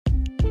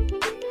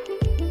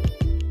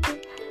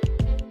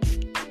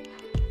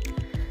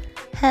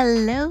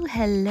Hello,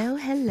 hello,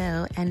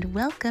 hello, and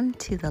welcome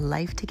to the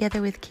Life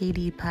Together with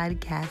KD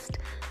podcast.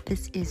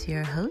 This is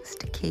your host,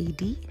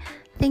 KD.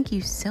 Thank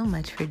you so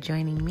much for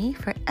joining me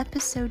for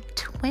episode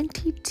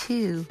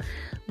 22,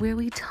 where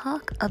we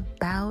talk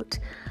about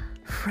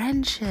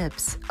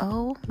friendships.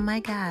 Oh my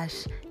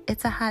gosh,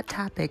 it's a hot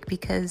topic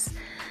because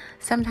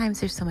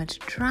sometimes there's so much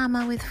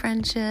drama with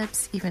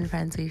friendships, even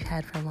friends we've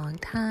had for a long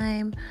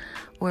time,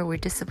 or we're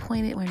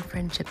disappointed when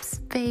friendships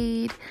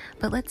fade.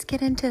 But let's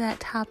get into that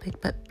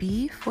topic. But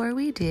before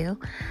we do,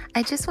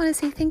 I just want to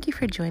say thank you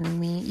for joining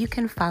me. You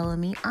can follow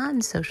me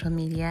on social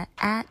media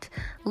at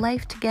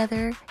Life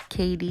Together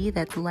KD.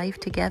 That's Life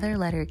Together,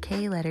 letter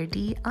K, letter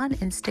D, on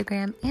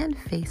Instagram and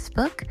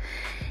Facebook.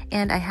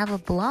 And I have a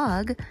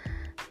blog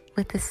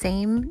with the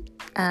same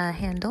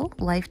handle,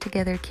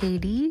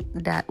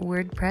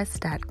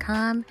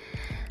 lifetogetherkd.wordpress.com.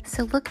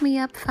 So look me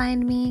up,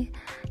 find me,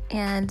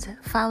 and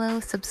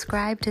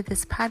subscribe to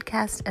this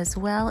podcast as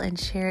well, and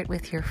share it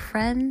with your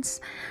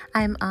friends.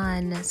 I'm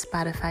on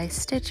Spotify,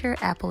 Stitcher,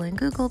 Apple and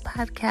Google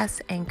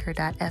Podcasts,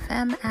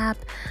 Anchor.fm app,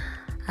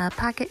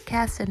 Pocket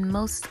Cast, and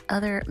most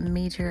other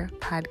major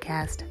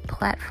podcast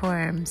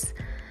platforms.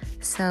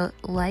 So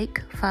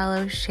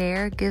follow,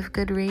 share, give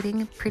good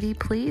rating, pretty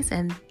please,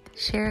 and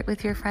share it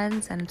with your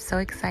friends. I'm so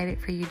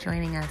excited for you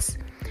joining us.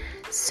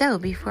 So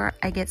before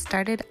I get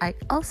started, I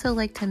also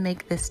like to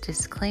make this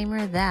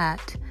disclaimer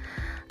that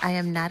I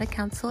am not a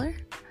counselor.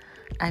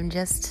 I'm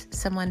just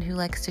someone who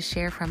likes to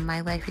share from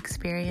my life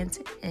experience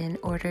in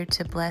order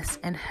to bless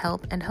and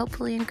help and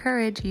hopefully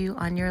encourage you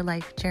on your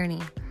life journey.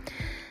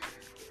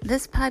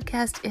 This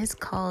podcast is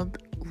called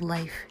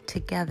Life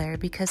Together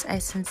because I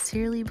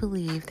sincerely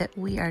believe that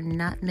we are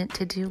not meant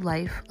to do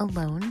life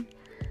alone.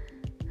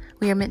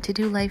 We are meant to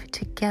do life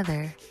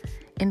together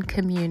in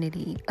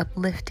community,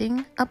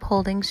 uplifting,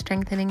 upholding,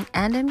 strengthening,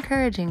 and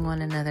encouraging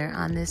one another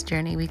on this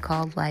journey we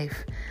call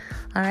life.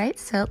 All right,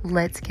 so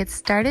let's get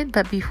started.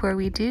 But before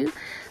we do,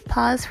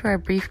 pause for a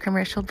brief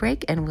commercial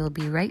break, and we'll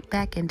be right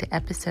back into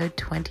episode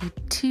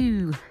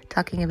 22,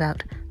 talking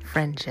about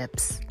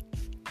friendships.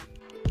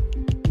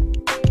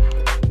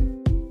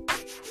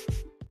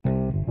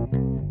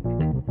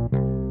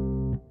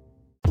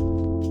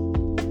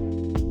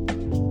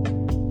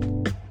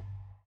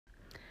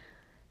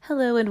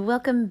 Hello and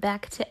welcome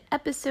back to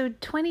episode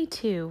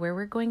 22, where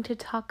we're going to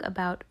talk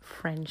about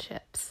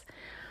friendships.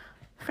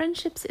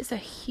 Friendships is a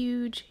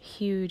huge,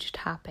 huge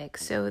topic,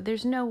 so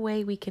there's no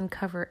way we can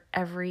cover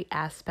every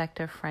aspect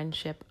of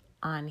friendship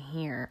on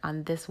here,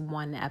 on this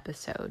one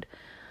episode.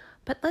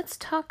 But let's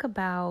talk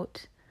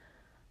about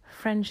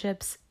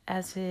friendships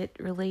as it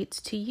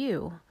relates to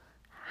you.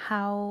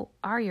 How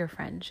are your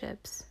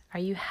friendships? Are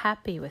you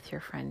happy with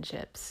your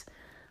friendships?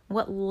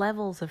 What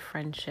levels of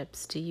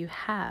friendships do you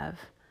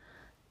have?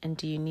 And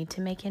do you need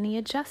to make any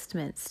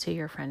adjustments to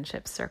your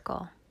friendship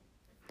circle?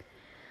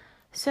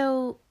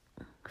 So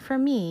for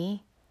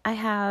me, I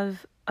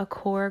have a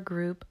core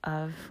group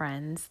of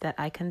friends that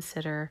I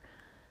consider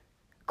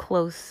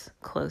close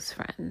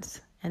friends.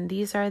 And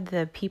these are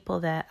the people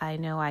that I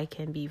know I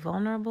can be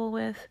vulnerable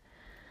with.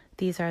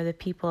 These are the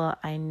people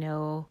I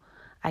know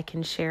I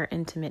can share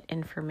intimate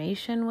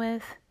information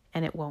with,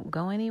 and it won't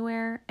go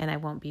anywhere, and I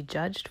won't be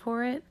judged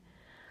for it.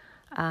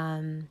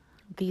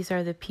 These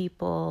are the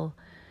people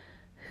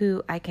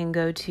who I can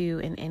go to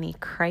in any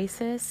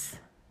crisis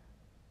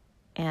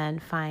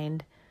and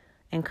find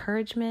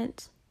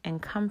encouragement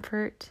and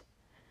comfort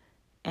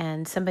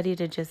and somebody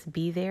to just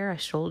be there, a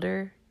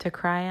shoulder to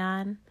cry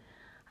on,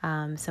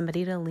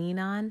 somebody to lean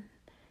on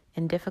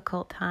in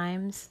difficult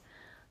times,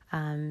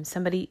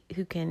 somebody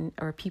who can,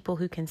 or people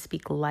who can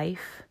speak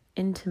life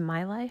into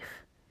my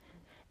life.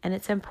 And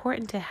it's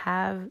important to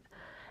have,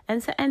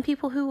 and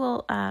people who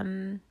will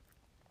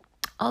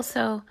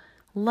also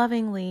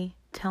lovingly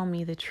tell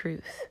me the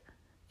truth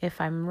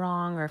if I'm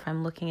wrong or if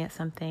I'm looking at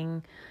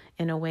something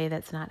in a way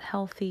that's not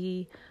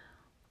healthy.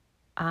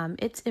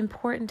 It's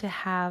important to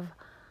have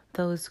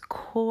those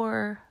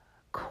core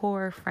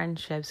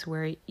friendships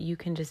where you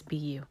can just be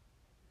you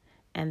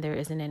and there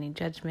isn't any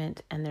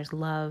judgment and there's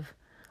love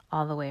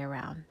all the way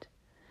around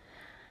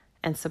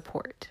and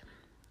support.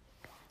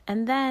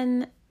 And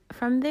then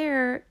from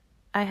there,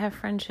 I have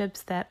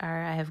friendships I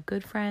have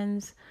good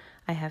friends,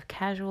 I have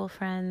casual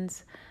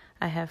friends,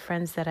 I have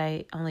friends that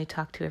I only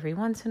talk to every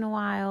once in a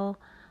while,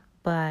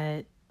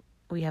 but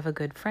we have a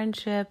good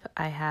friendship.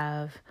 I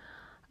have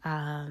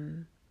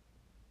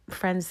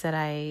friends that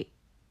I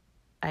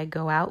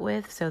go out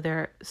with, so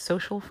they're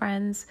social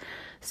friends.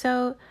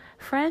 So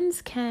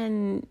friends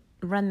can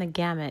run the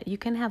gamut. You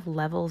can have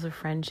levels of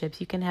friendships.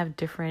 You can have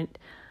different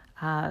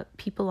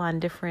people on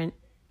different,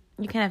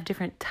 you can have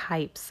different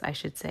types, I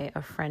should say,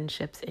 of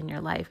friendships in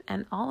your life,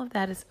 and all of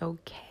that is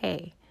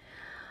okay.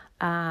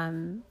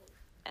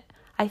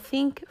 I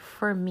think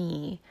for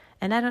me,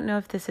 and I don't know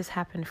if this has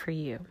happened for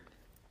you,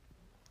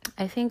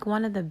 I think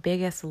one of the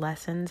biggest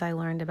lessons I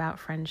learned about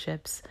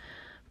friendships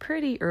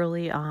pretty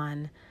early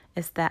on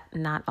is that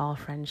not all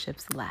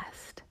friendships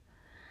last.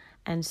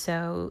 And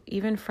so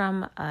even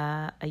from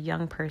a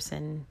young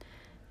person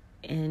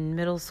in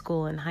middle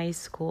school and high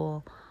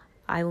school,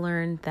 I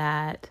learned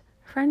that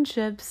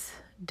friendships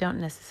don't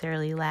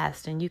necessarily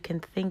last, and you can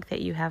think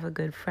that you have a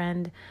good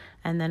friend,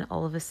 and then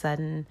all of a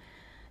sudden,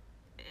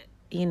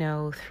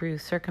 through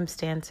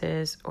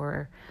circumstances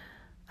or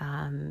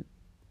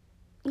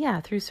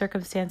through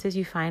circumstances,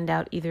 you find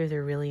out either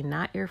they're really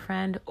not your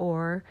friend,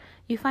 or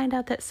you find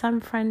out that some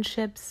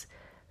friendships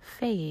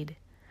fade.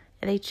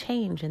 They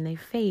change and they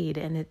fade,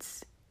 and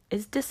it's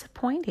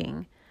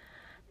disappointing.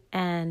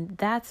 And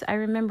I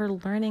remember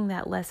learning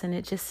that lesson.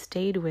 It just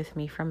stayed with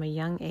me from a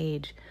young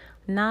age.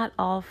 Not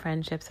all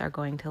friendships are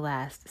going to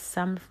last.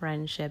 Some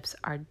friendships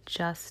are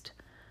just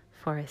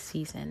for a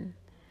season.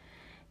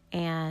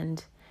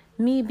 And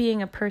me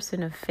being a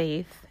person of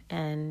faith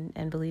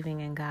and believing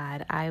in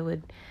God, I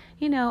would,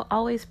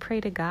 always pray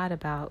to God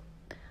about,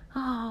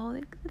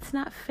 it's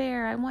not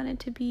fair. I wanted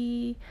to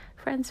be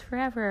friends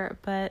forever.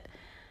 But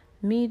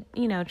me,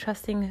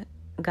 trusting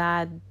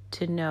God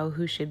to know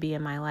who should be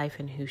in my life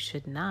and who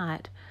should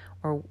not,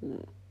 or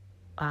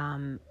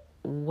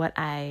what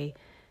I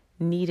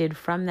needed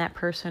from that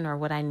person or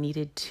what I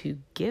needed to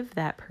give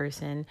that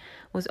person,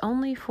 was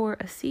only for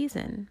a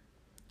season.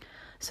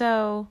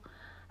 So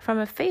from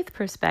a faith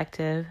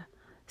perspective,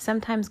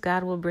 sometimes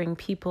God will bring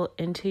people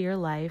into your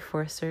life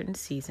for a certain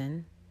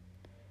season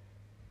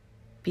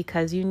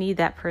because you need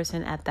that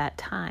person at that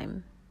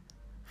time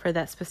for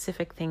that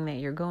specific thing that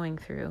you're going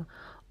through,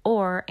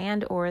 or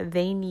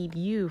they need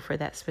you for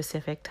that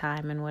specific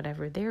time and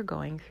whatever they're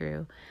going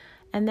through.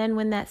 And then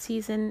when that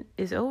season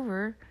is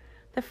over,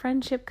 the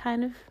friendship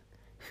kind of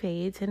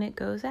fades and it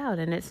goes out.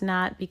 And it's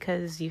not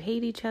because you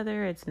hate each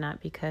other. It's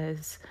not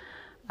because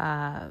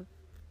of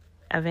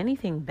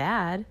anything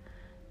bad.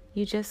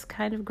 You just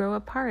kind of grow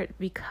apart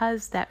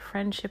because that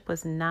friendship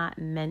was not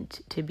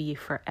meant to be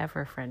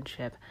forever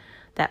friendship.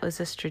 That was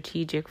a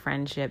strategic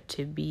friendship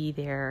to be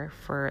there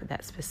for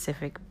that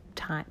specific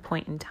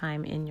point in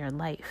time in your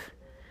life.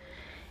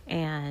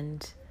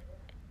 And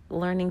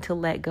learning to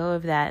let go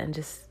of that and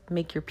just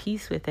make your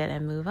peace with it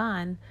and move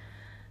on,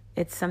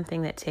 it's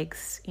something that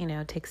takes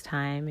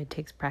time. It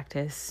takes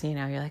practice.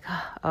 You're like,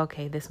 oh,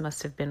 okay, this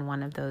must have been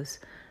one of those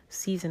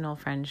seasonal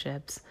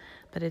friendships,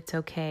 but it's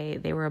okay.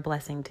 They were a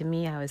blessing to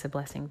me. I was a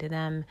blessing to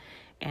them,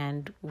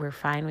 and we're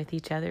fine with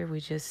each other.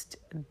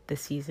 The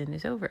season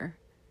is over.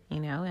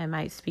 I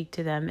might speak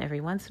to them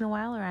every once in a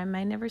while, or I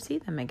might never see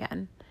them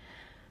again.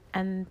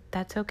 And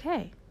that's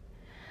okay.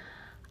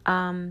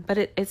 But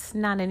it's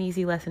not an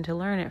easy lesson to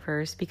learn at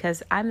first,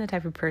 because I'm the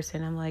type of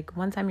person, I'm like,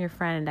 once I'm your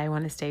friend, I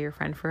want to stay your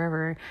friend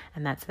forever,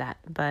 and that's that.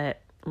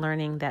 But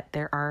learning that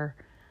there are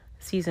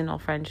seasonal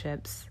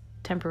friendships,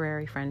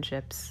 temporary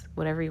friendships,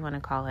 whatever you want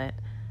to call it,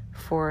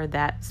 for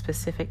that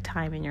specific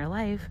time in your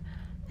life,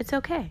 it's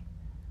okay.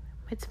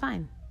 It's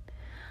fine.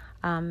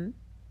 And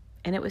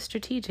it was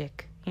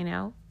strategic,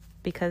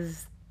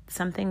 because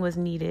something was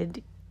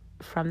needed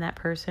from that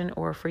person,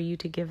 or for you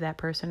to give that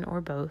person, or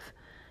both,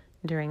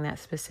 during that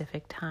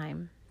specific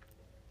time.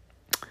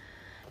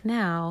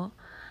 Now,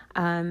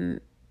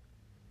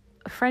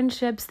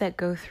 friendships that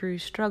go through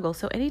struggle.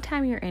 So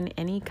anytime you're in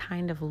any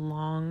kind of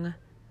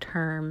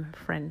long-term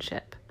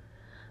friendship,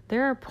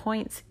 there are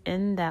points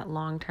in that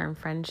long-term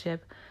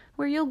friendship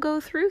where you'll go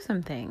through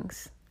some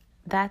things.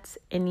 That's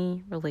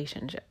any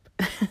relationship.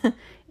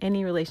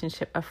 Any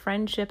relationship. A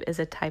friendship is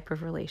a type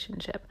of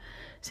relationship.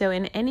 So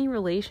in any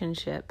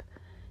relationship,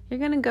 you're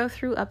going to go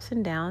through ups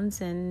and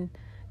downs, and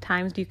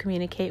times you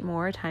communicate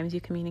more, times you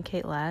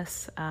communicate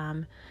less.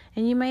 And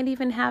you might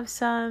even have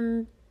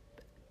some,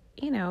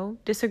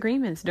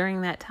 disagreements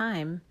during that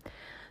time.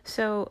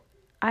 So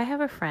I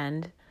have a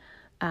friend.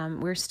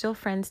 We're still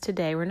friends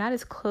today. We're not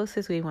as close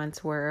as we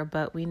once were,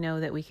 but we know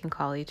that we can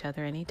call each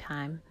other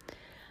anytime.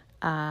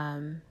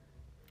 And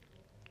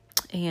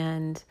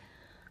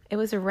it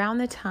was around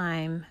the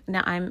time,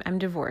 now I'm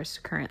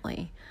divorced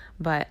currently,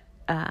 but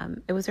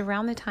it was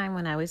around the time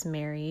when I was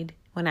married,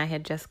 when I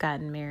had just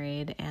gotten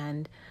married,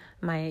 and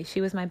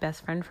she was my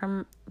best friend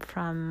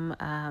from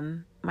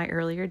my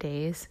earlier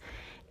days,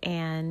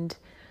 and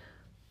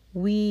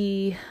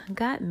we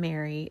got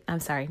married. I'm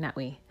sorry, not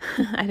we.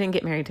 I didn't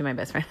get married to my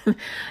best friend.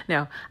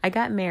 No, I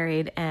got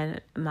married, and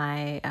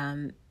my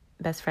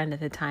best friend at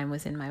the time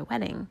was in my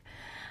wedding,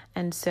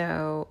 and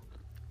so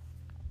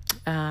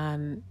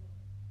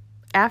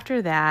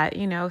after that,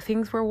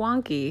 things were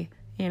wonky.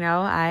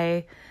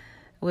 I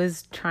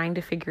was trying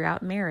to figure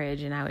out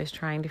marriage, and I was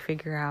trying to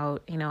figure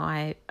out,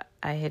 I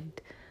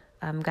had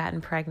gotten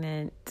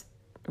pregnant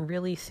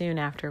really soon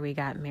after we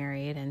got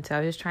married. And so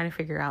I was trying to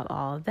figure out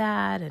all of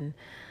that. And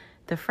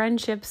the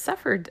friendship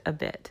suffered a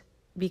bit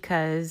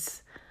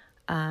because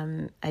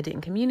I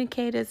didn't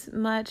communicate as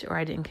much, or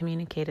I didn't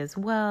communicate as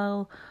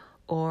well,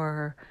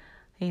 or,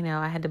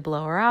 I had to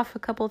blow her off a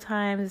couple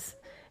times.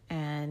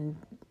 And,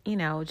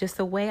 just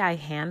the way I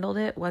handled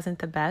it wasn't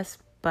the best,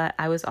 but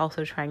I was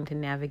also trying to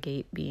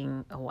navigate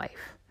being a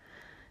wife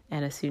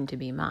and a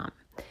soon-to-be mom.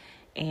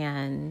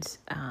 And,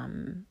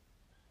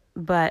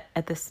 but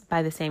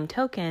by the same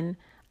token,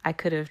 I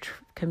could have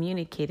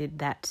communicated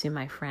that to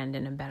my friend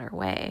in a better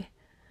way.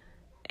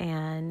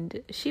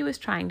 and she was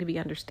trying to be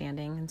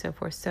understanding and so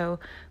forth. So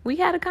we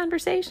had a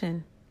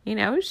conversation.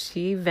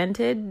 She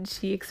vented,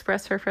 she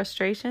expressed her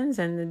frustrations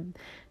and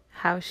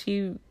how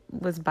she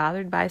was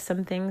bothered by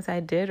some things I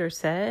did or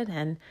said.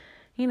 And,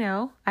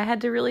 I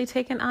had to really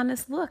take an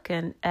honest look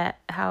at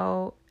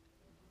how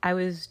I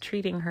was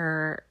treating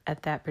her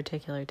at that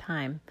particular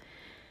time.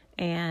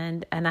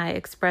 And I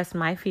expressed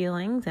my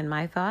feelings and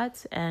my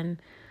thoughts, and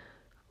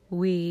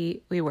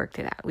we worked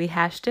it out. We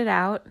hashed it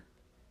out,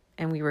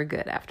 and we were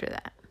good after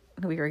that.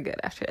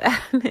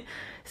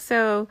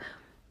 So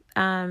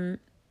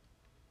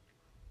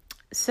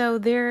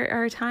there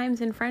are times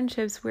in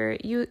friendships where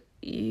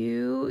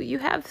you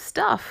have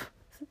stuff,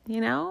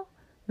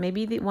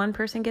 maybe the one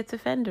person gets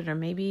offended, or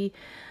maybe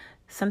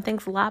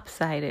something's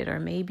lopsided, or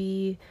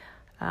maybe,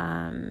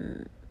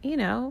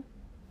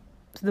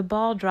 the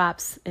ball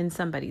drops in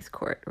somebody's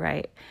court,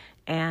 right?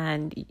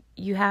 And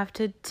you have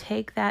to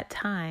take that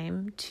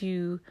time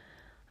to,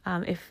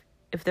 if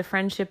the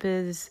friendship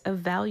is of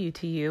value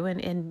to you,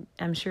 and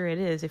I'm sure it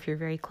is if you're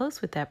very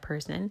close with that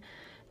person,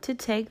 to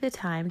take the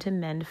time to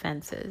mend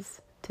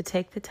fences, to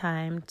take the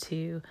time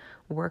to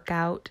work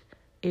out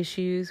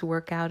issues,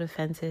 work out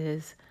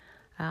offenses,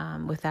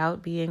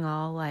 without being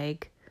all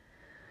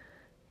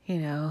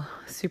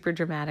super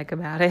dramatic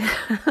about it.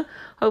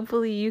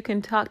 Hopefully you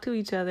can talk to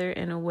each other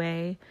in a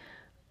way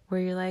where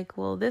you're like,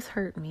 well, this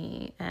hurt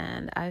me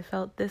and I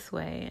felt this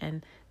way.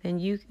 And then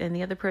you and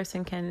the other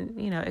person can,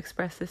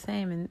 express the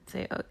same and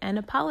say, and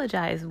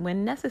apologize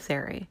when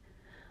necessary.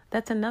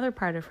 That's another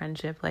part of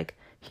friendship, like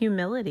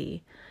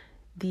humility,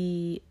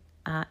 the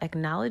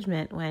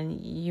acknowledgement when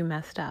you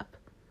messed up,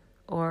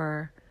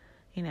 or,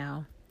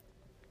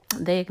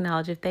 they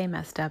acknowledge if they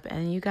messed up,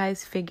 and you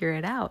guys figure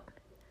it out.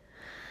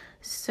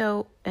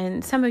 So,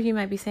 and some of you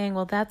might be saying,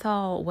 well, that's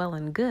all well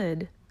and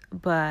good,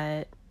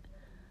 but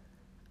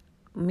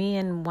me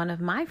and one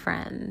of my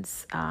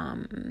friends,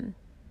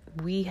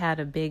 we had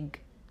a big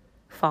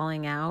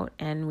falling out,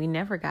 and we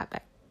never got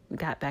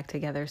back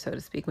together, so to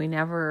speak. We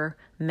never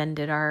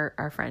mended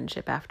our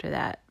friendship after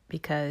that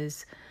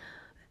because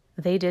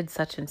they did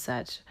such and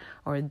such,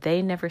 or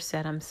they never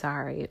said I'm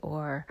sorry,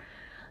 or,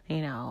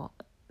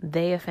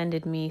 they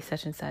offended me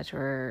such and such,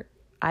 or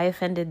I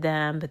offended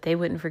them, but they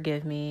wouldn't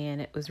forgive me,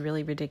 and it was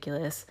really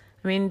ridiculous.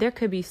 I mean, there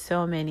could be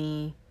so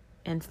many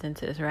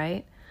instances,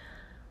 right?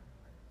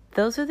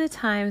 Those are the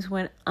times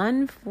when,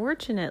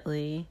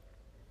 unfortunately,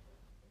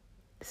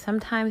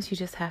 sometimes you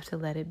just have to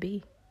let it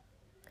be.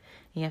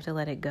 You have to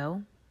let it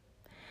go,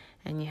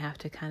 and you have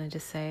to kind of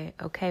just say,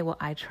 okay, well,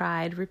 I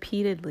tried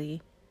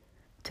repeatedly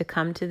to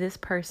come to this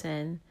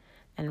person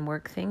and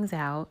work things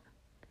out.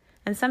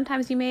 And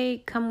sometimes you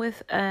may come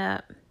with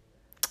an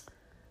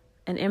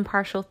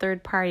impartial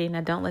third party.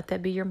 Now, don't let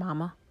that be your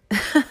mama.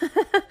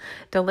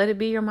 Don't let it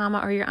be your mama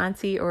or your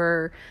auntie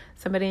or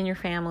somebody in your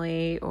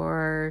family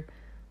or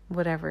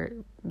whatever.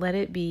 Let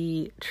it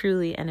be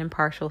truly an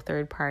impartial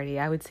third party.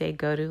 I would say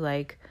go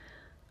to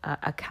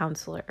a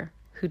counselor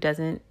who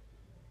doesn't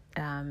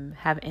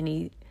have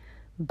any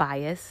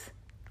bias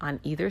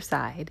on either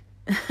side,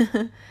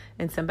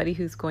 and somebody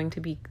who's going to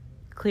be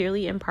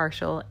clearly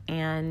impartial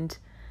and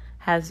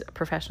has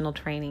professional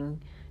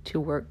training to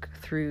work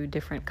through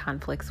different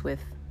conflicts with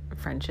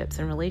friendships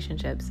and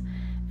relationships,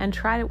 and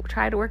try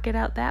to work it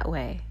out that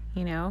way.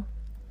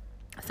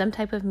 Some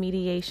type of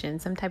mediation,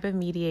 some type of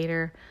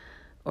mediator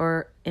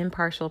or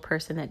impartial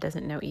person that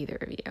doesn't know either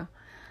of you,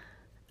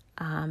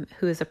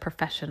 who is a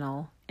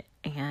professional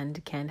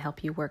and can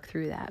help you work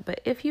through that.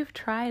 But if you've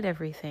tried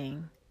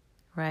everything,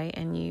 right,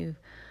 and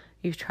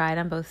you've tried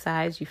on both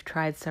sides, you've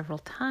tried several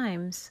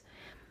times,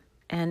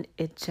 and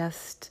it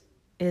just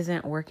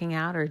isn't working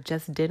out or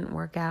just didn't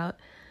work out,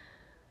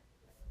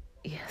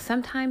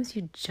 sometimes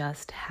you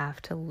just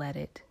have to let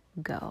it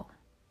go.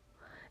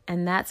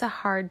 And that's a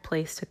hard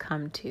place to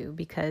come to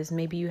because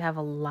maybe you have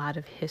a lot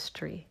of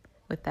history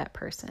with that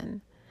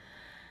person.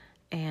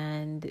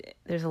 And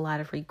there's a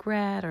lot of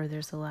regret, or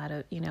there's a lot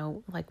of,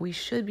 we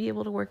should be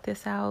able to work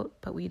this out,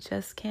 but we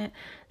just can't.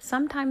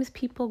 Sometimes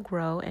people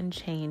grow and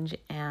change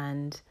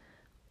and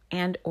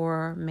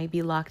or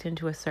maybe locked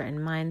into a certain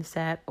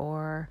mindset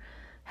or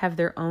have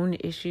their own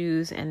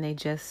issues, and they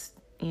just,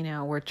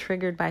 were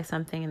triggered by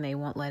something and they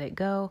won't let it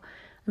go.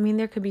 I mean,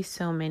 there could be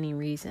so many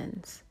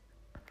reasons.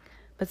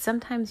 But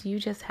sometimes you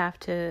just have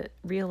to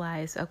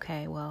realize,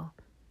 okay, well,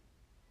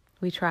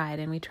 we tried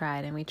and we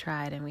tried and we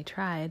tried and we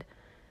tried.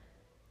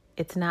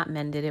 It's not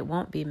mended. It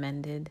won't be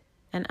mended.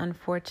 And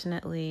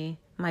unfortunately,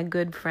 my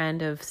good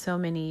friend of so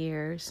many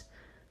years,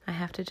 I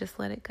have to just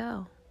let it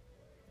go.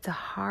 It's a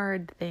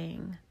hard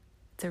thing.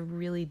 It's a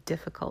really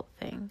difficult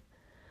thing.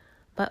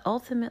 But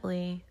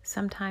ultimately,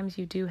 sometimes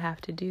you do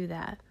have to do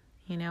that,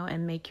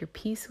 and make your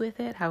peace with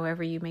it.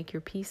 However you make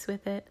your peace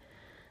with it,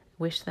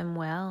 wish them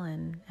well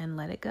and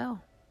let it go.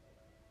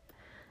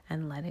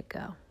 And let it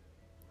go.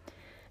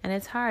 And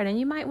it's hard. And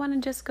you might want to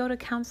just go to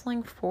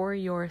counseling for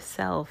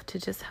yourself to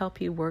just help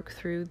you work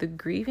through the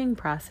grieving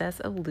process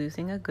of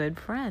losing a good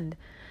friend.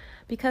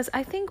 Because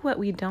I think what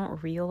we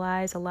don't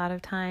realize a lot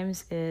of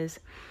times is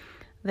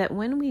that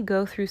when we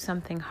go through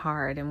something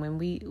hard and when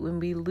we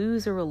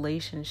lose a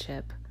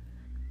relationship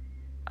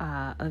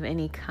of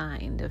any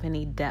kind, of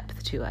any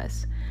depth to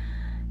us,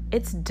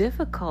 it's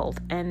difficult,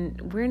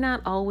 and we're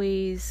not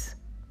always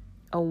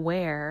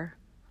aware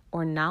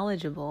or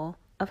knowledgeable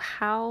of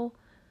how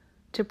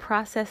to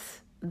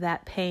process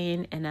that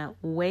pain in a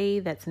way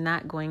that's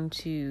not going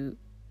to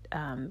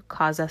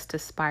cause us to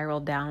spiral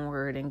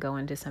downward and go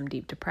into some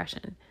deep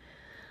depression.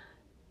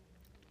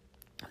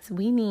 So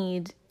we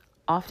need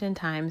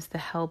oftentimes the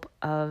help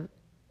of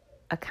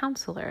a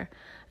counselor.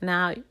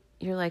 Now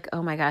you're like,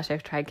 oh my gosh,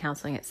 I've tried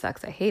counseling. It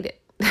sucks. I hate it.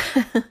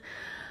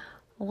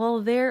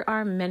 Well, there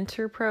are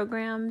mentor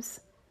programs.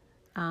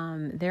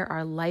 There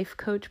are life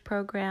coach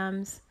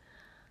programs,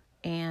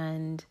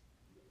 and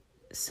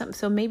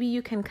so maybe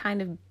you can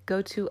kind of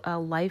go to a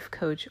life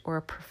coach or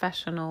a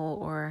professional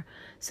or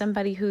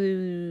somebody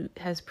who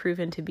has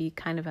proven to be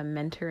kind of a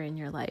mentor in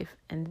your life,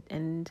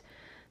 and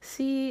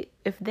see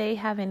if they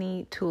have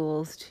any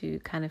tools to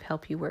kind of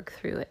help you work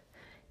through it.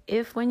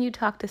 If when you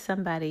talk to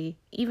somebody,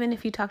 even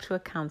if you talk to a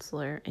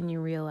counselor and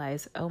you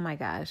realize, oh my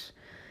gosh,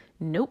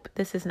 nope,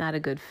 this is not a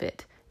good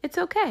fit, it's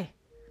okay.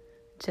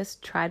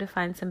 Just try to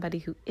find somebody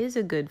who is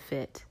a good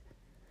fit.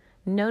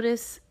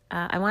 Notice,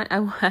 I want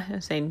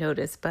to say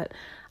notice, but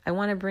I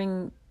want to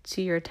bring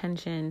to your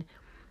attention,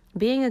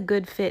 being a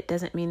good fit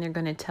doesn't mean they're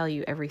going to tell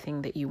you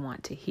everything that you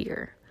want to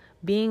hear.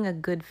 Being a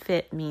good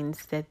fit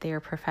means that they're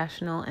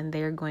professional and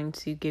they're going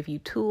to give you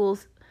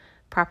tools,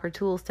 proper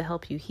tools to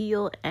help you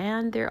heal,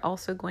 and they're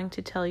also going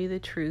to tell you the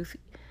truth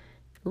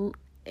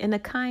in a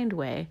kind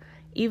way,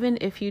 even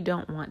if you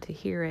don't want to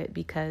hear it,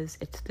 because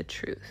it's the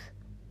truth,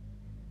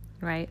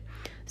 right?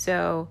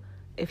 So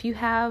if you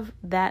have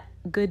that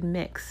good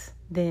mix,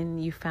 then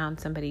you found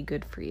somebody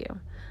good for you.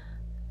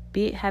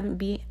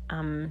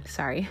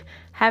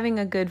 Having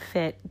a good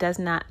fit does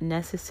not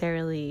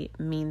necessarily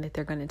mean that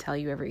they're going to tell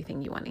you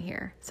everything you want to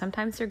hear.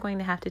 Sometimes they're going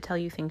to have to tell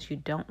you things you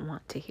don't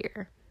want to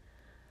hear,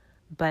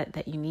 but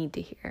that you need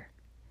to hear,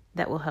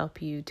 that will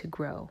help you to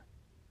grow.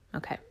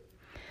 Okay.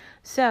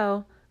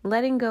 So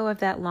letting go of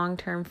that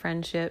long-term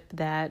friendship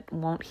that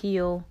won't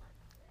heal,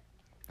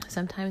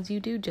 sometimes you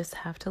do just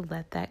have to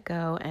let that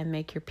go and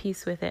make your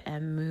peace with it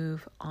and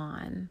move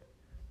on.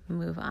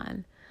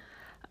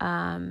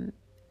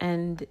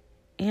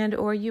 And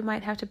or you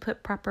might have to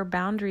put proper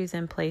boundaries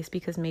in place,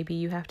 because maybe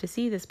you have to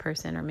see this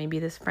person, or maybe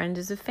this friend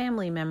is a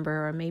family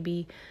member, or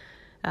maybe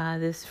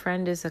this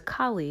friend is a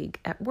colleague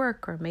at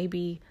work, or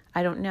maybe,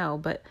 I don't know,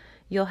 but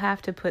you'll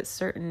have to put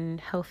certain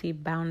healthy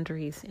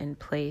boundaries in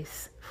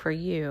place for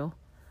you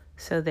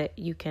so that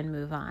you can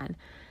move on.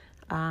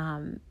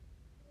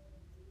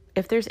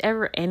 If there's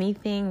ever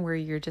anything where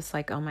you're just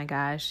like, oh my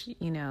gosh,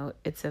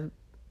 it's a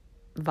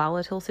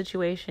volatile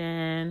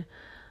situation,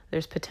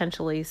 there's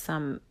potentially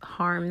some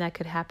harm that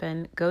could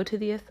happen, go to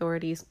the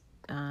authorities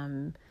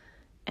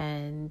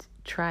and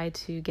try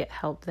to get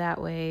help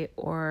that way.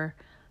 Or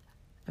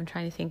I'm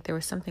trying to think, there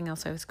was something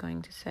else I was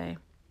going to say.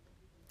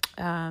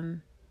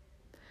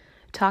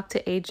 Talk to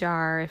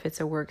HR if it's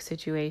a work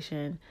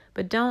situation,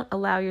 but don't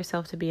allow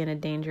yourself to be in a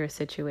dangerous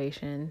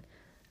situation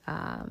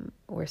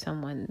where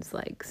someone's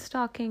like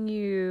stalking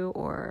you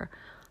or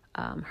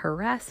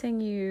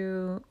harassing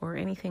you or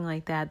anything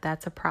like that.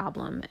 That's a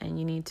problem, and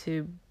you need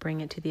to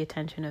bring it to the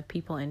attention of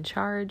people in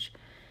charge,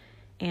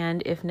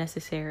 and if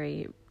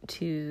necessary,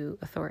 to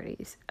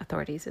authorities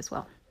as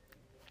well.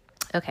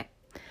 Okay,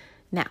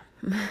 now,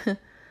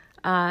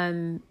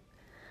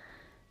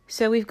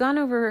 so we've gone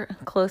over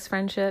close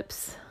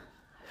friendships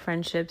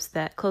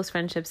that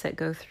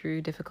go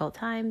through difficult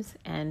times,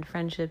 and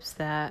friendships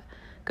that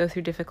go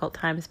through difficult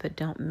times but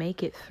don't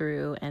make it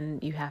through,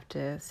 and you have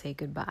to say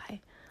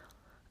goodbye.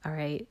 All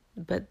right,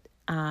 but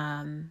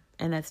and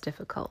that's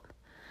difficult.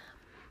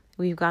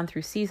 We've gone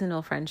through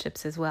seasonal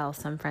friendships as well.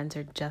 Some friends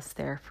are just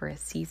there for a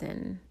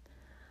season.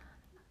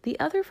 The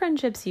other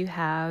friendships you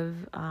have,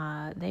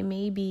 they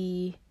may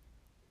be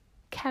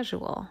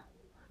casual,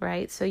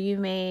 right? So you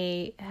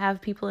may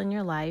have people in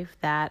your life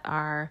that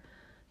are,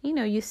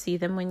 you see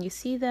them when you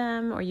see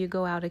them, or you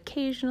go out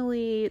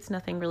occasionally. It's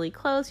nothing really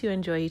close. You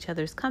enjoy each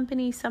other's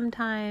company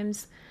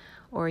sometimes,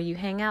 or you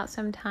hang out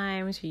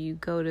sometimes, or you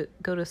go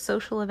to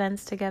social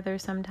events together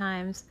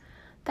sometimes.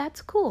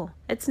 That's cool.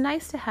 It's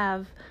nice to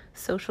have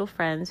social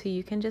friends who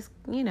you can just,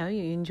 you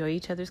enjoy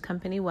each other's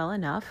company well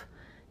enough,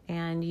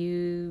 and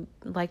you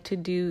like to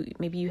do,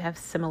 maybe you have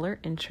similar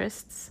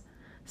interests,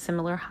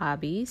 similar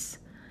hobbies,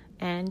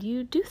 and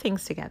you do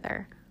things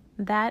together.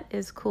 That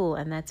is cool,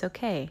 and that's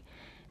okay.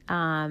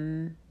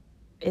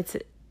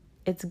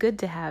 It's good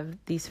to have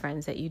these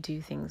friends that you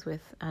do things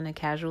with on a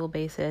casual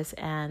basis,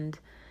 and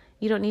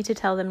you don't need to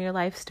tell them your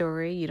life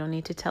story. You don't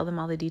need to tell them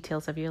all the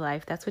details of your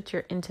life. That's what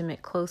your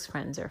intimate, close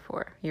friends are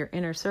for. Your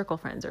inner circle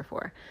friends are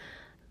for.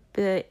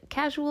 The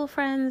casual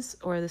friends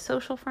or the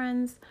social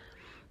friends,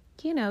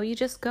 you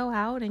just go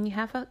out and you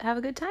have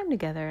a good time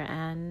together,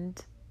 and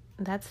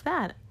that's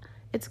that.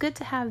 It's good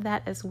to have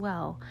that as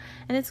well.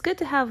 And it's good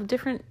to have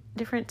different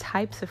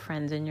types of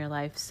friends in your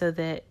life, so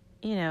that,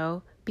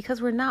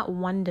 because we're not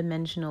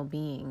one-dimensional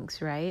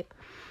beings, right?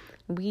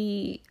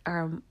 we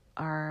are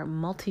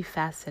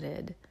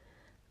multifaceted.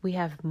 We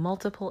have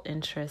multiple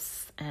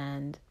interests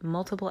and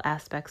multiple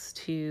aspects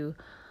to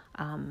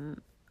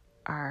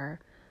our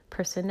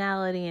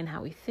personality and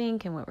how we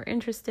think and what we're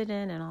interested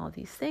in and all of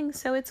these things.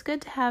 So it's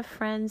good to have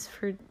friends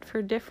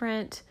for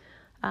different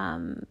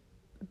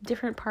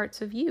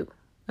parts of you,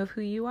 of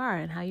who you are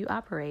and how you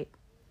operate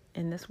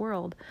in this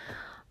world.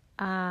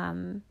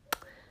 And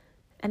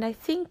I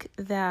think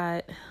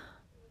that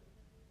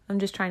I'm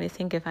just trying to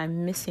think if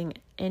I'm missing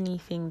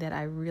anything that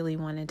I really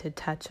wanted to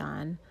touch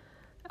on.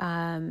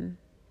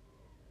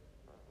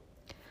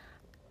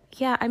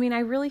 I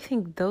really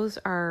think those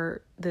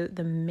are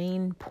the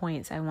main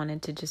points I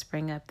wanted to just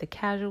bring up. The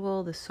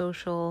casual, the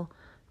social,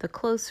 the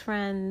close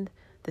friend,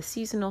 the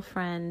seasonal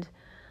friend,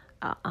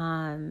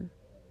 and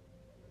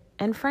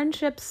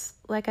friendships,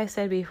 like I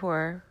said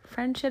before,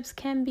 friendships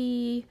can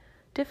be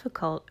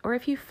difficult. Or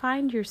if you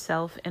find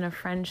yourself in a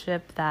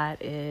friendship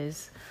that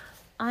is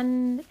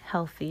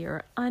unhealthy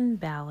or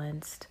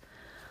unbalanced,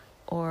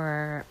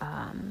 or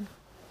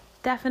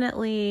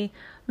definitely,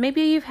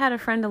 maybe you've had a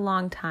friend a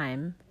long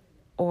time,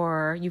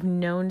 or you've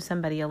known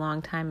somebody a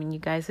long time and you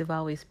guys have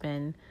always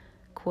been,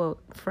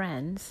 quote,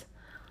 friends.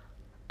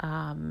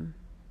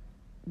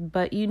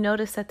 But you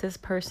notice that this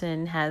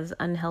person has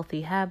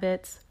unhealthy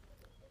habits,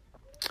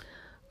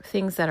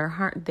 things that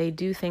are they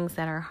do things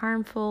that are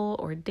harmful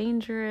or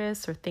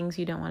dangerous, or things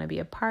you don't want to be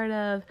a part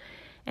of.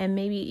 And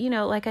maybe,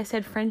 like I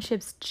said,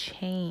 friendships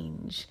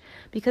change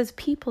because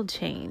people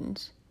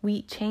change.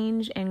 We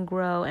change and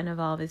grow and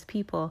evolve as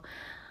people.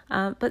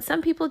 But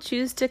some people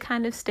choose to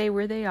kind of stay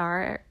where they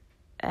are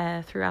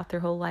throughout their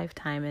whole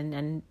lifetime,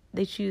 and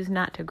they choose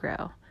not to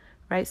grow,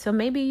 right? So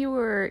maybe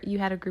you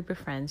had a group of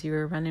friends, you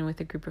were running with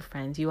a group of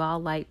friends, you all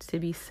liked to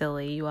be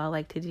silly, you all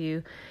like to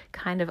do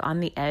kind of on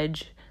the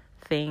edge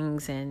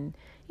things, and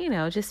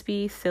just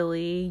be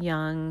silly,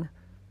 young,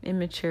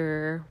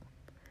 immature,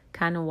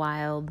 kind of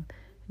wild,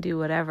 do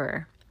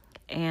whatever.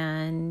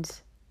 And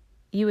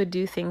you would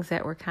do things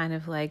that were kind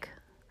of like,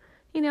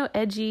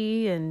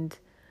 edgy and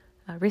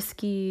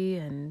risky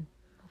and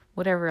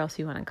whatever else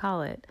you want to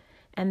call it.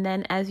 And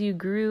then as you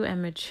grew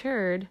and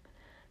matured,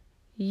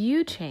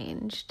 you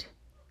changed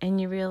and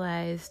you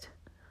realized,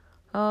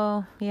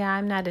 oh yeah,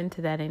 I'm not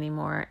into that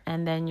anymore.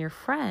 And then your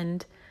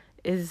friend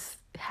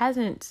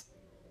hasn't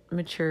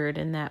matured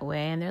in that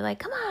way. And they're like,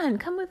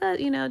 come with us,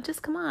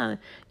 just come on.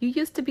 You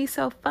used to be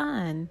so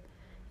fun.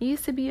 You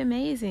used to be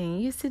amazing.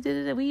 We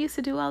used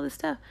to do all this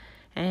stuff.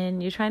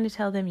 And you're trying to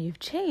tell them you've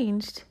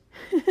changed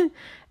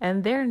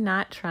and they're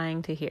not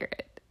trying to hear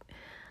it.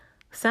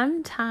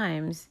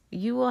 Sometimes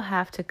you will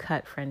have to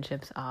cut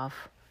friendships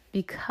off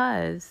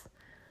because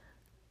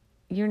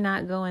you're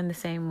not going the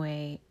same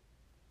way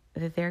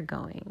that they're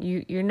going.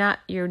 You're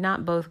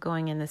not both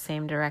going in the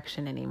same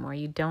direction anymore.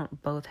 You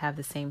don't both have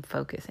the same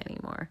focus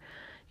anymore.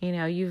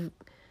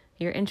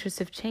 Your interests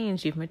have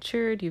changed. You've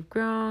matured. You've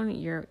grown.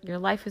 Your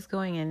life is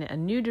going in a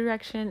new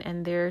direction,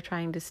 and they're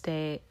trying to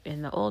stay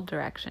in the old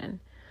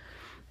direction.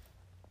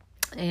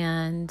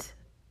 And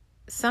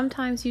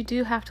sometimes you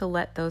do have to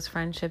let those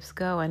friendships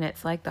go, and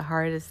it's like the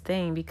hardest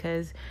thing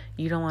because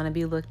you don't want to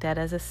be looked at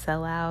as a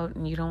sellout,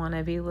 and you don't want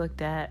to be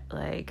looked at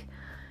like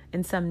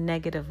in some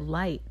negative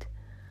light.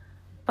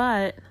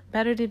 But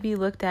better to be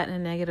looked at in a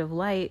negative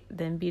light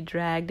than be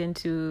dragged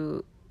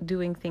into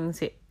doing things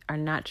that are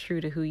not true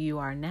to who you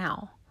are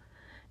now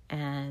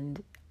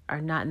and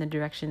are not in the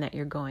direction that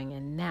you're going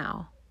in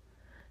now.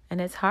 And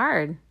it's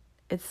hard.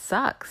 It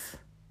sucks.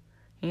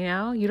 You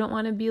don't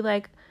want to be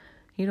like,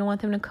 you don't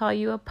want them to call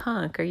you a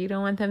punk, or you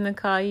don't want them to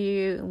call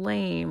you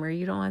lame, or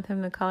you don't want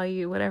them to call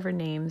you whatever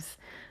names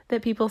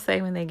that people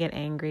say when they get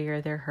angry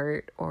or they're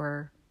hurt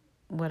or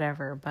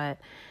whatever. But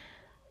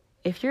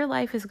if your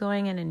life is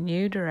going in a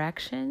new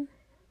direction,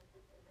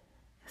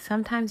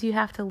 sometimes you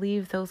have to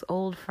leave those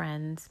old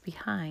friends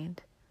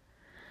behind.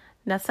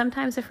 Now,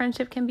 sometimes a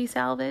friendship can be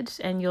salvaged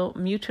and you'll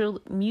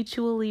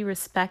mutually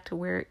respect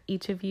where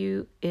each of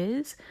you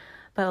is.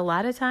 But a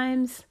lot of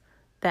times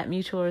that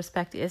mutual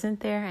respect isn't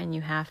there, and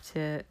you have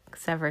to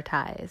sever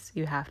ties.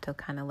 You have to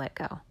kind of let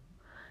go.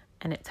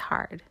 And it's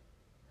hard.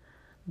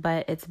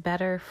 But it's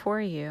better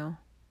for you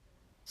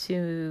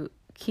to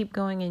keep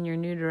going in your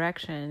new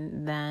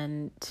direction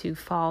than to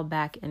fall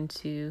back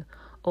into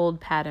old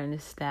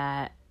patterns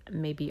that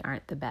maybe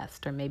aren't the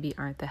best, or maybe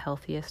aren't the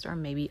healthiest, or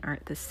maybe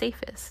aren't the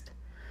safest,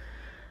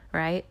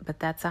 right? But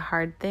that's a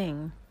hard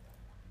thing.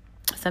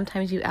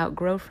 Sometimes you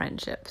outgrow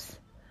friendships,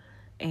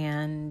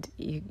 and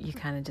you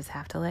kind of just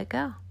have to let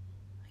go.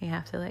 You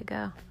have to let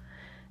go.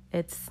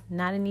 It's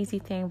not an easy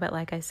thing, but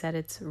like I said,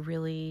 it's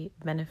really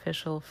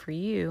beneficial for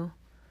you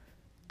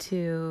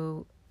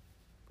to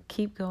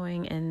keep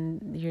going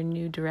in your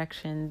new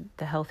direction,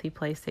 the healthy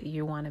place that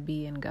you want to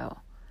be and go.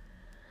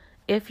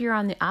 If you're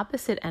on the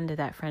opposite end of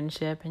that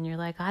friendship and you're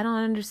like, I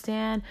don't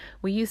understand.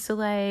 We used to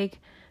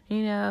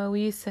we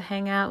used to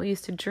hang out. We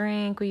used to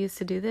drink. We used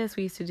to do this.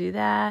 We used to do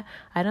that.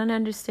 I don't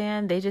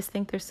understand. They just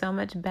think they're so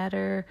much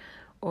better,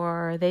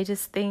 or they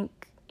just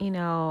think,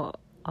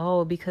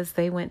 oh, because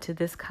they went to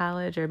this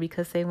college or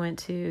because they went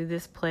to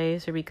this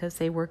place or because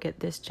they work at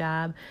this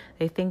job,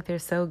 they think they're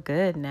so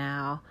good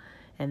now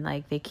and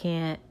like they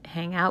can't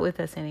hang out with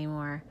us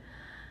anymore.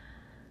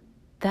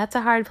 That's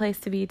a hard place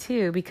to be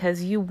too,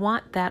 because you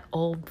want that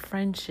old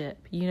friendship.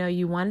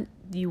 You want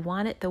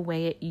it the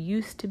way it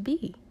used to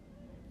be.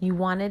 You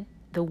want it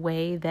the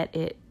way that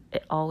it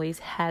always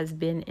has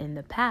been in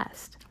the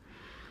past.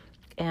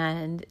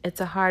 And it's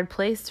a hard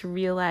place to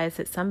realize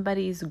that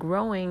somebody's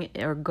growing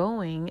or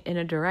going in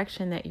a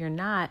direction that you're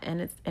not, and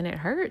it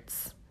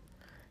hurts.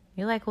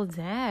 You're like, well,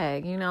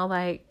 dang,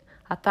 like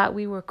I thought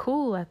we were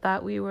cool. I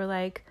thought we were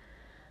like,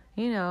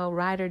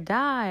 ride or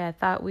die. I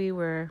thought we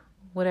were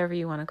whatever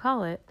you want to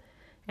call it.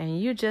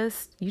 And you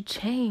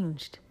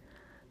changed.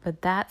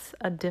 But that's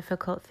a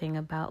difficult thing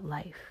about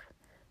life.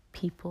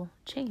 People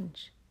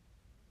change.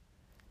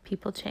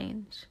 People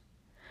change.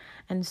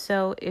 And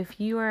so if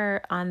you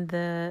are on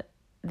the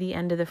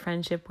end of the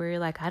friendship where you're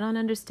like, I don't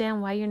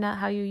understand why you're not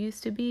how you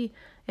used to be,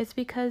 it's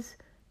because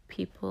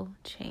people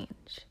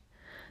change.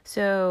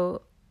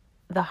 So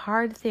the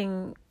hard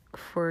thing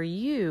for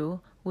you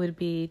would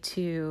be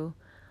to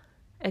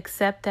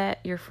accept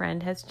that your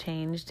friend has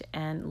changed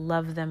and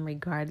love them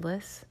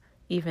regardless,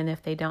 even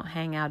if they don't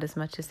hang out as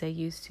much as they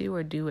used to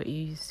or do what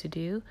you used to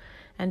do,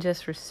 and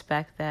just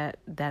respect that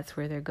that's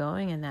where they're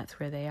going and that's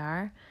where they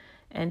are,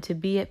 and to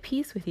be at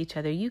peace with each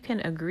other. You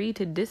can agree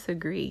to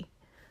disagree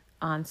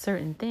on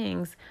certain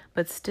things,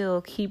 but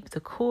still keep the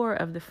core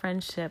of the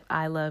friendship.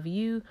 I love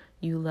you,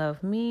 you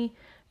love me,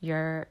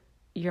 you're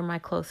my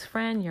close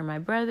friend, you're my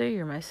brother,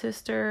 you're my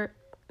sister.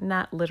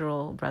 Not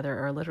literal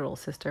brother or literal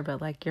sister,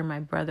 but like you're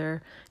my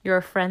brother. You're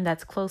a friend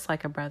that's close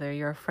like a brother.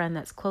 You're a friend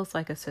that's close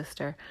like a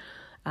sister.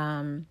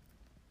 We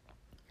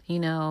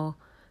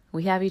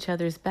have each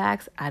other's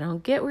backs. I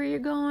don't get where you're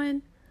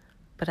going,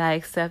 but I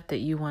accept that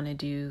you want to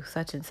do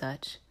such and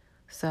such.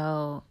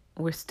 So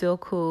we're still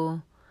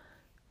cool.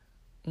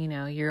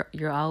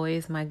 You're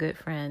always my good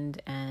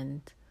friend,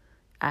 and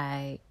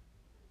I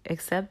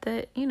accept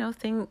that,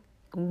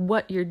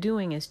 what you're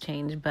doing has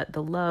changed, but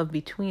the love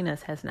between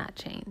us has not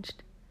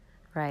changed.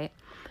 Right?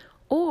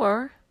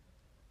 Or,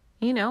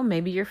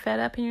 maybe you're fed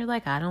up and you're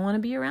like, I don't want to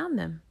be around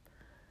them.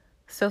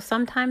 So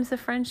sometimes the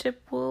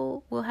friendship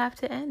will have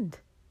to end.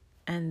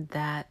 And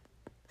that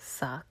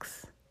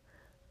sucks.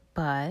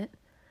 But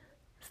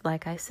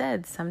like I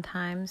said,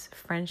 sometimes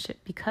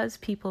because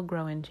people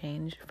grow and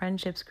change,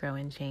 friendships grow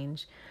and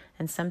change.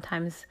 And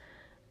sometimes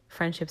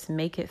friendships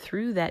make it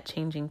through that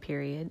changing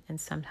period and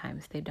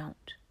sometimes they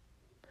don't.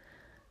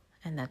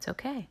 And that's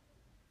okay.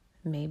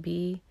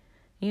 Maybe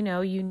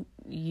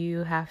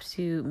you have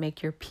to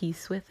make your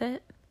peace with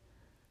it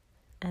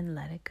and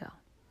let it go.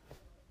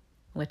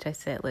 Which I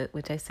said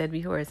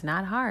before is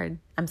not hard.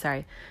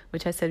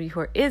 Which I said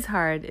before is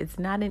hard. It's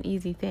not an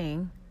easy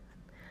thing,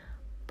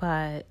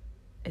 but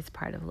it's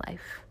part of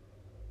life,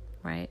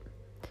 right?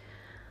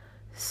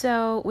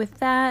 So with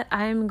that,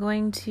 I'm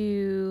going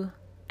to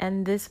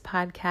end this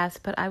podcast,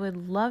 but I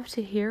would love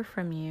to hear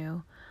from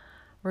you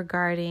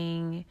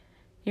regarding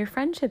your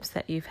friendships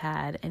that you've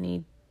had,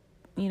 any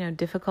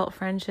difficult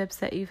friendships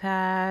that you've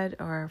had,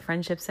 or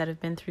friendships that have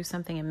been through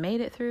something and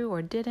made it through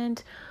or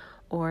didn't.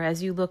 Or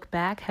as you look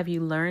back, have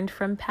you learned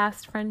from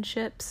past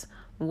friendships?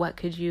 What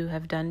could you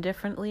have done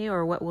differently,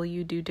 or what will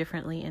you do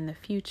differently in the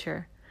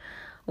future?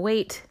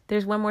 Wait,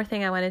 there's one more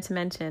thing I wanted to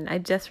mention. I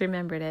just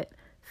remembered it.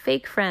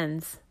 Fake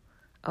friends.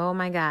 Oh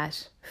my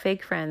gosh,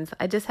 fake friends.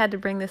 I just had to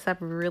bring this up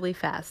really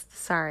fast.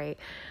 Sorry.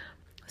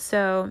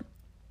 So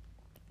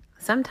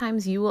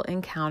sometimes you will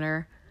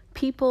encounter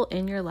people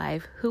in your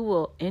life who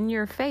will, in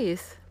your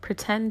face,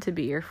 pretend to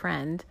be your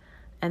friend.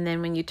 And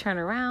then when you turn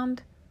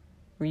around,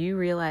 you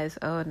realize,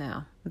 oh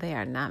no, they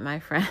are not my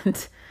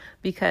friend.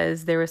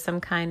 Because there was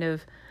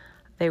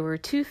they were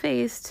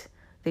two-faced,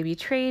 they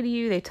betrayed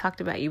you, they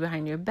talked about you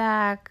behind your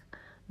back,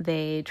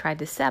 they tried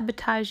to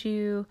sabotage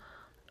you.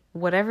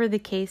 Whatever the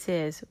case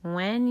is,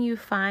 when you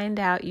find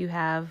out you've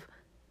had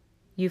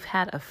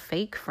a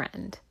fake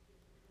friend,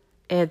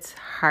 it's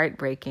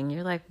heartbreaking.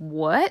 You're like,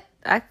 what?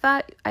 I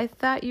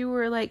thought you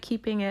were like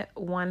keeping it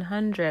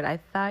 100. I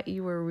thought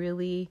you were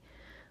really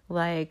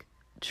like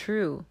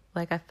true.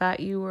 Like I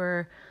thought you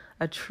were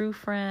a true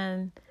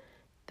friend,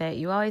 that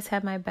you always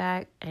had my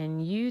back,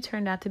 and you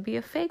turned out to be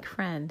a fake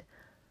friend.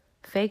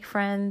 Fake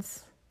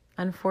friends,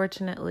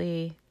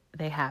 unfortunately,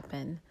 they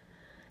happen.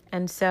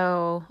 And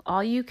so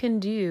all you can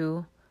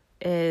do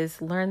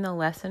is learn the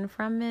lesson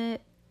from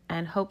it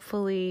and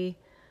hopefully,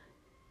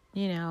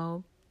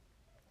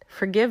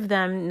 forgive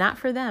them, not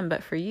for them,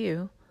 but for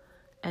you,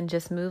 and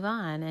just move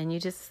on. And you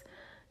just,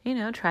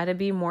 try to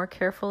be more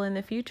careful in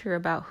the future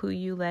about who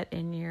you let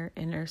in your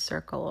inner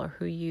circle or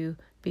who you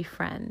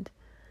befriend.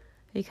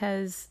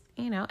 Because,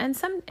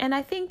 and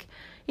I think,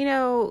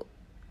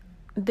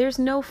 there's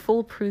no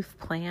foolproof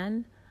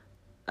plan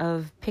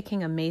of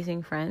picking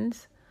amazing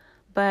friends,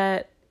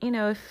 but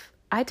if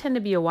I tend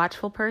to be a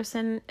watchful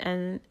person,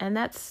 and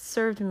that's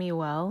served me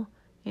well.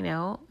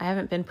 I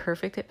haven't been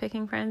perfect at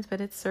picking friends,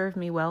 but it's served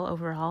me well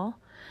overall.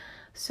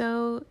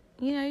 So,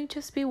 you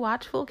just be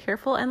watchful,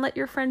 careful, and let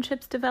your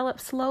friendships develop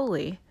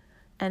slowly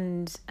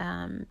and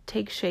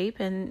take shape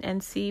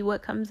and see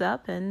what comes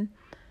up. And,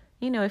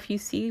 if you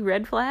see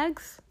red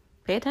flags,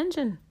 pay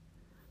attention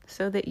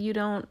so that you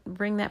don't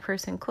bring that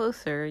person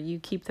closer. You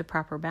keep the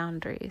proper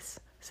boundaries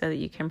so that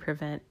you can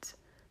prevent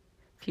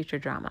future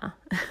drama.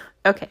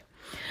 Okay.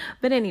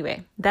 But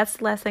anyway, that's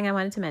the last thing I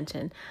wanted to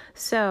mention.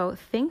 So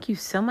thank you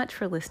so much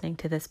for listening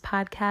to this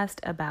podcast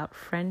about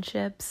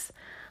friendships.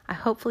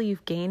 Hopefully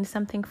you've gained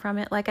something from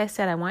it. Like I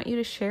said, I want you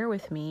to share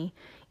with me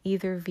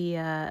either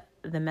via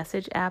the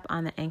message app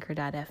on the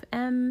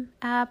Anchor.fm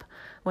app,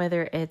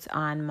 whether it's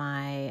on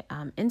my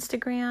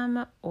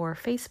Instagram or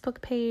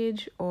Facebook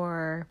page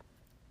or,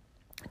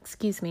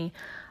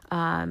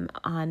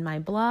 on my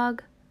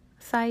blog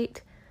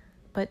site.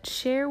 But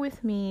share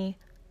with me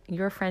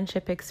your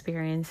friendship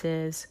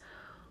experiences,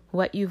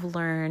 what you've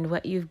learned,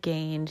 what you've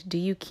gained. Do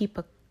you keep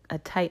a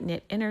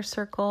tight-knit inner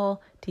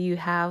circle? Do you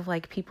have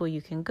people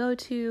you can go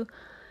to?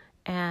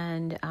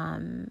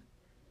 And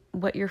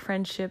what your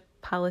friendship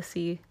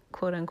policy,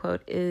 quote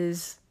unquote,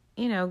 is,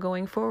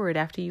 going forward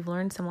after you've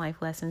learned some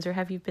life lessons, or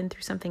have you been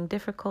through something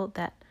difficult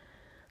that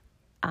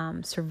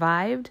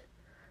survived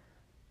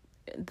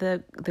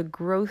the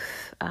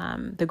growth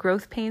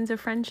pains of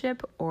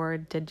friendship, or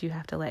did you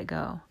have to let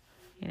go?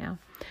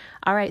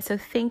 All right. So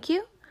thank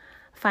you.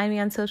 Find me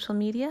on social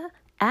media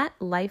at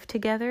Life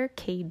Together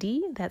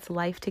KD. That's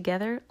Life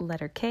Together,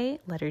 letter K,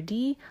 letter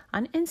D,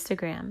 on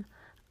Instagram,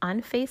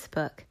 on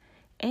Facebook,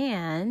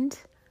 and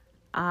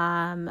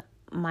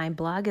my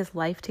blog is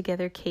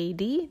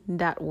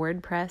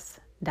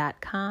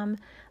lifetogetherkd.wordpress.com.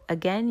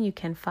 Again, you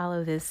can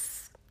follow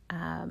this.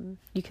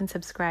 You can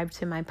subscribe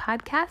to my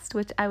podcast,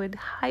 which I would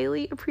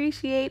highly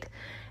appreciate.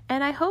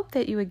 And I hope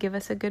that you would give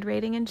us a good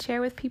rating and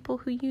share with people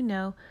who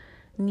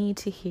need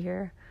to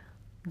hear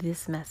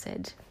this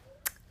message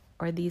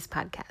or these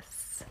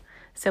podcasts.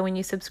 So when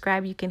you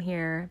subscribe, you can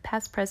hear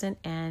past, present,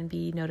 and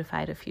be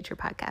notified of future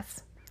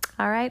podcasts.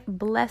 All right.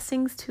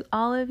 Blessings to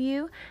all of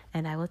you,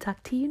 and I will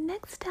talk to you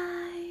next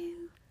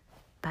time.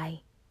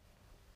 Bye.